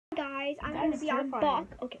anyways, I'm That gonna is be terrifying.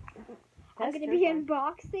 I'm That's gonna be terrifying.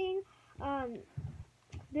 unboxing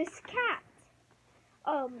this cat.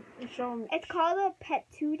 Show 'em. It's called a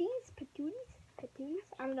Petooties. Petooties.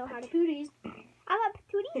 I don't know how to. Petooties. I love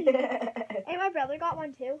Petooties. And my brother got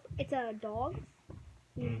one too. It's a dog.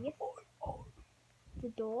 Yes. It's a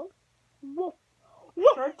dog. Woof.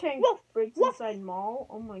 Shark Tank breaks inside mall.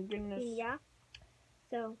 Oh my goodness. Yeah.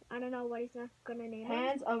 So I don't know what he's not gonna name it.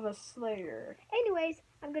 Hands of a Slayer. Anyways,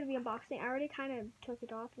 I'm gonna be unboxing. I already kind of took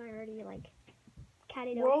it off and I already cut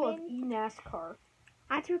it World open. of eNASCAR.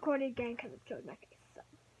 I had to record it again because it showed my face. So.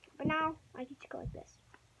 But now I get to go like this.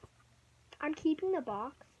 I'm keeping the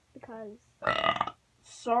box because.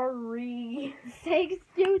 Sorry. Say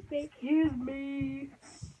excuse me. Excuse me.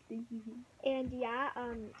 And yeah,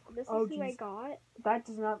 this is who I got. That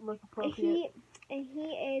does not look appropriate.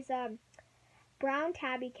 He is brown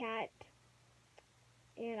tabby cat,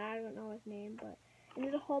 and I don't know his name, but and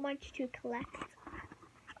there's a whole bunch to collect.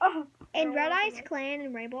 Oh, And Red Eyes Clan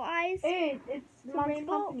and Rainbow Eyes. It's So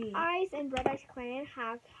Rainbow Eyes and Red Eyes Clan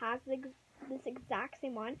has this exact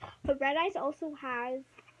same one, but Red Eyes also has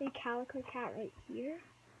a calico cat right here.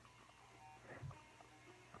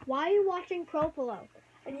 Why are you watching Propolo?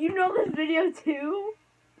 And you know this video too?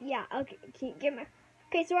 Yeah. Okay.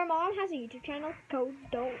 Okay. So our mom has a YouTube channel. Don't.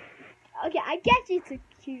 Okay. I guess you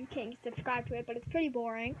can subscribe to it, but it's pretty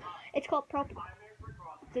boring. It's called Propolo.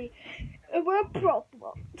 See, we're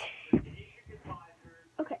Propolo.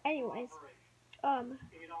 Okay. Anyways,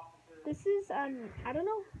 this is I don't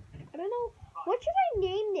know. What should I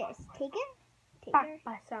name this? Tigger.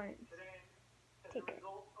 Sorry. Tigger.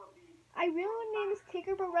 I really want to name this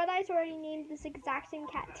Tigger, but Red Eyes already named this exact same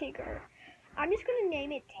cat Tigger. I'm just gonna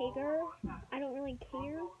name it Tigger. I don't really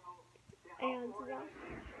care. And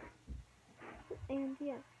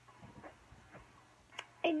yeah.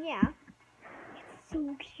 It's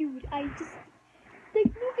so cute. I just look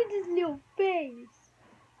at this little face.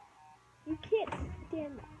 You can't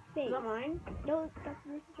stand that face. Is that mine? No, that's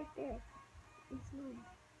yours right there. It's mine.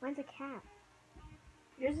 Mine's a cat.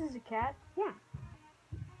 Yours is a cat? Yeah.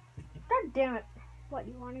 God damn it. What,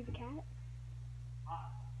 you wanted a cat?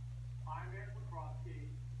 I'm Eric McCroskey,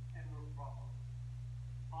 and we're from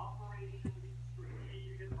Operation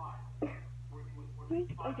Strategic Advice.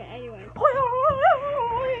 Okay, anyway.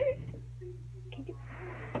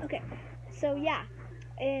 Okay, so yeah.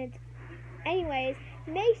 And anyways,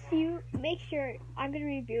 make sure I'm gonna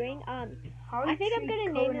be reviewing. I think I'm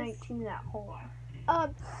gonna name this at home.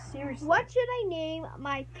 Seriously. What should I name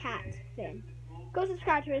my cat then? Go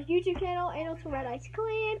subscribe to his YouTube channel and also Red Eyes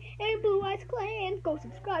Clan and Blue Eyes Clan. Go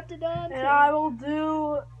subscribe to them. And I will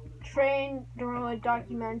do train drama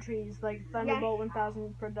documentaries like Thunderbolt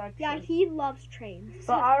 1000 Productions. Yeah, he loves trains.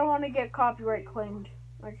 But I don't want to get copyright claimed.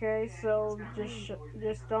 Okay, so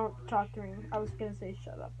just don't talk to me. I was gonna say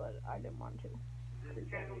shut up, but I didn't want to. You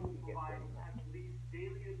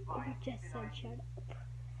just said shut up.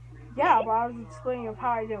 Yeah, but I was explaining of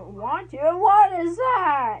how I didn't want to. And what is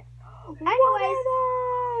that?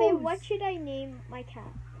 Anyways, what should I name my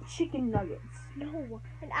cat? Chicken nuggets. No,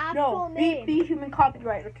 an actual name. Be human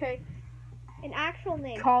copyright, okay? An actual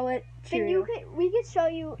name. Call it Cheerio. Then we can show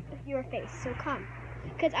you your face. So come,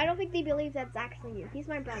 because I don't think they believe that's actually you. He's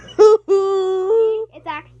my brother. It's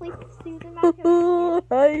actually Susan. Get out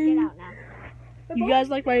now. You guys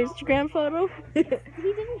like my Instagram photo? He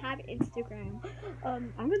doesn't have Instagram.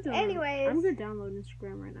 I'm gonna download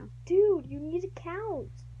Instagram right now. Dude, you need an account.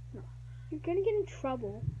 No. You're gonna get in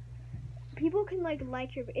trouble. People can like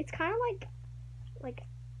your. It's kind of like.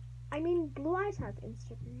 I mean, Blue Eyes has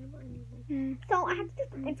Instagram. So I have to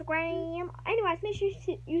do Instagram. Anyways, make sure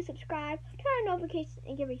you subscribe, turn on notifications,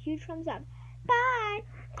 and give a huge thumbs up. Bye.